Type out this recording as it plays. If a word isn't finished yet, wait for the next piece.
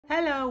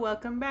Hello,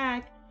 welcome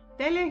back.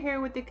 Delia here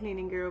with the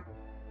cleaning group.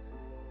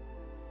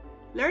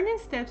 Learning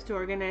steps to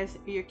organize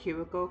your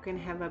cubicle can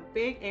have a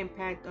big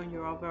impact on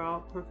your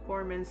overall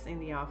performance in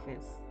the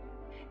office.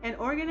 An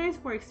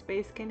organized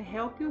workspace can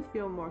help you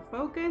feel more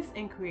focused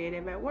and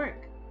creative at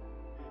work.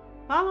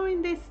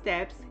 Following these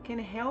steps can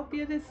help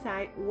you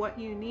decide what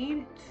you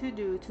need to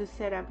do to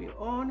set up your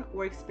own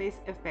workspace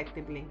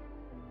effectively.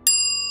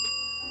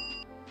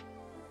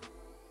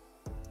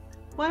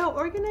 While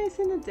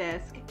organizing the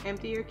desk,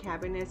 empty your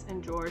cabinets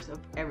and drawers of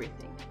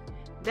everything.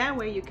 That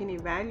way you can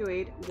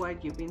evaluate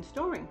what you've been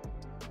storing.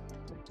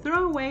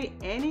 Throw away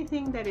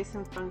anything that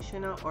isn't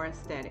functional or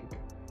aesthetic.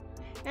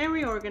 And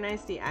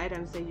reorganize the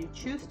items that you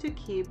choose to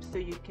keep so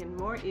you can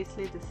more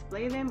easily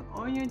display them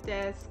on your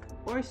desk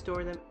or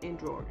store them in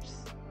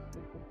drawers.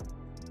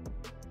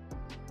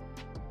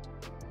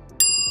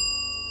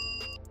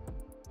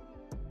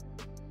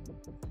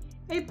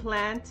 A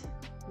plant,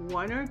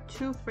 1 or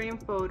 2 frame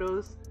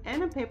photos,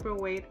 and a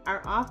paperweight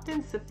are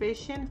often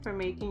sufficient for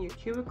making your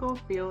cubicle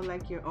feel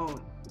like your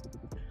own.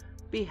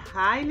 Be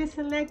highly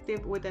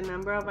selective with the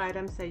number of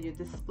items that you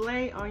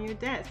display on your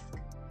desk.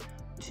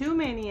 Too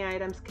many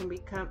items can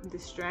become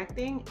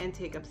distracting and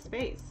take up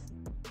space.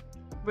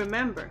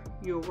 Remember,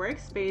 your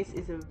workspace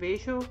is a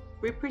visual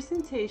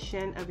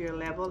representation of your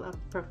level of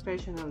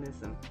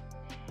professionalism.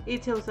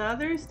 It tells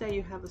others that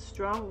you have a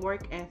strong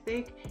work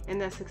ethic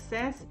and that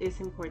success is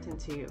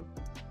important to you.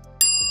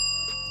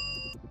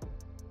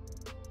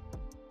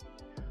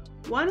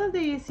 One of the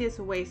easiest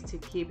ways to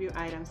keep your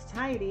items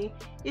tidy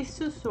is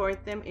to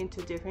sort them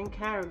into different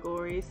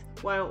categories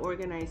while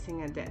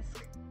organizing a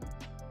desk.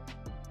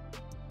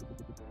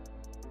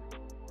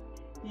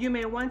 You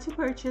may want to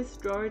purchase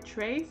drawer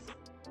trays,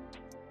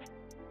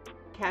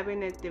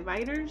 cabinet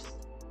dividers,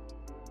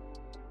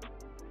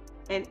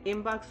 an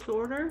inbox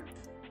sorter,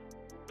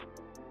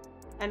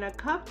 and a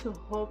cup to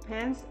hold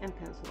pens and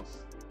pencils.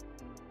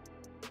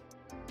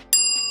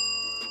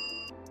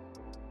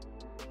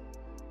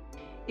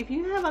 If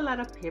you have a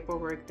lot of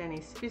paperwork that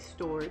needs to be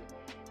stored,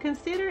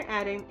 consider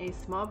adding a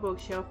small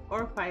bookshelf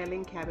or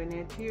filing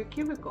cabinet to your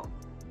cubicle.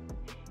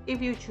 If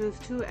you choose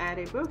to add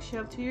a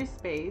bookshelf to your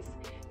space,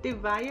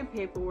 divide your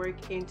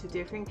paperwork into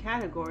different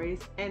categories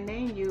and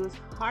then use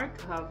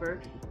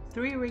hardcover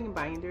 3-ring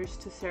binders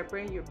to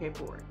separate your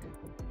paperwork.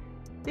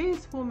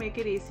 This will make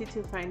it easy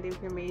to find the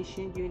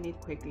information you need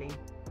quickly.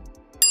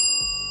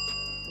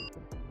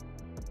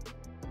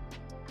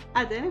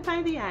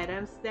 Identify the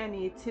items that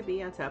need to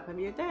be on top of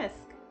your desk.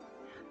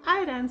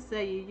 Items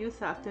that you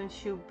use often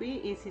should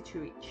be easy to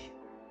reach.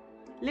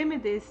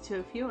 Limit this to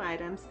a few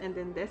items and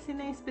then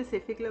designate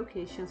specific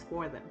locations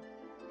for them.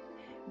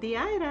 The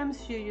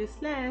items you use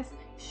less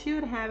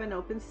should have an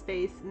open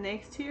space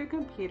next to your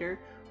computer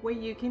where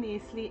you can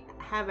easily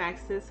have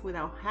access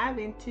without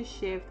having to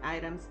shift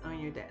items on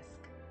your desk.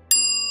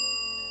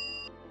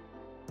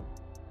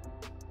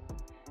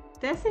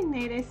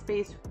 Designate a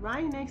space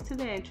right next to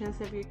the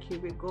entrance of your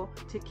cubicle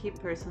to keep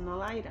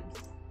personal items.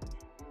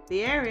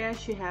 The area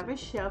should have a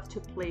shelf to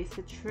place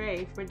a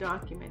tray for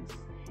documents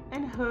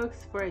and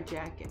hooks for a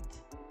jacket.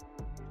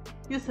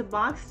 Use a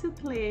box to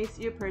place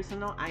your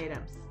personal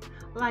items,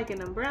 like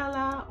an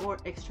umbrella or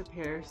extra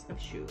pairs of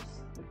shoes,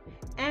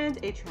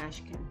 and a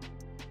trash can.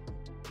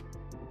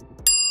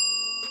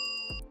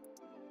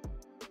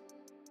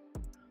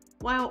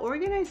 While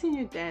organizing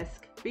your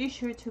desk, be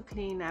sure to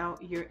clean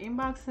out your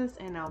inboxes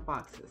and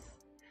outboxes.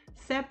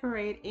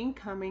 Separate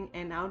incoming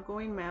and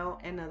outgoing mail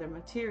and other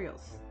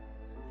materials.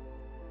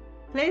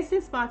 Place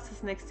these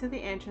boxes next to the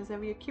entrance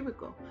of your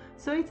cubicle,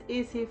 so it's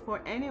easy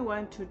for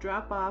anyone to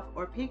drop off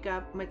or pick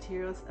up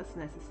materials as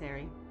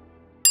necessary.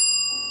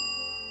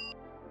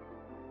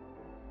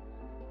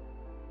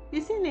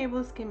 Using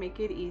labels can make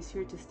it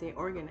easier to stay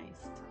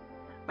organized.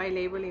 By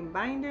labeling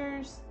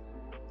binders,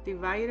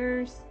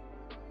 dividers,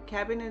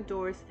 cabinet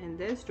doors, and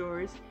desk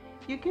drawers,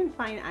 you can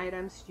find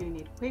items you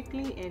need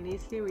quickly and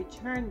easily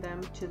return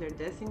them to their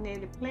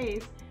designated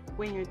place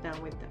when you're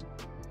done with them.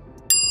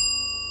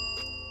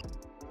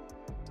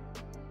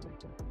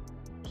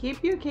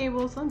 Keep your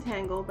cables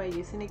untangled by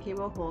using a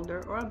cable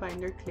holder or a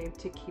binder clip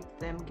to keep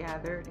them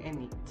gathered and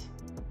neat.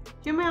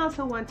 You may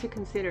also want to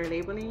consider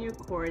labeling your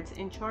cords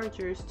and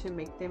chargers to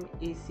make them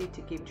easy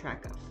to keep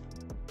track of.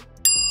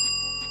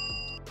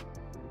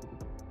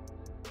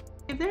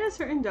 If there are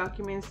certain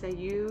documents that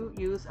you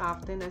use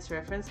often as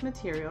reference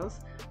materials,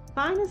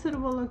 find a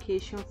suitable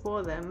location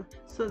for them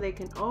so they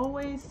can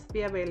always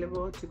be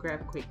available to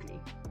grab quickly.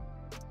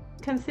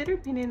 Consider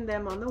pinning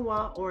them on the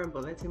wall or a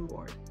bulletin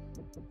board.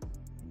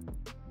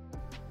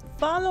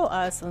 Follow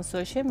us on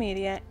social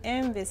media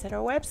and visit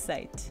our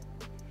website.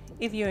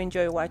 If you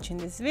enjoy watching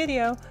this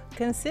video,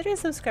 consider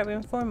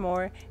subscribing for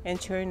more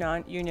and turn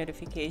on your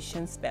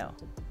notifications bell.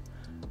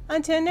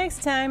 Until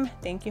next time,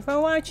 thank you for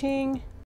watching.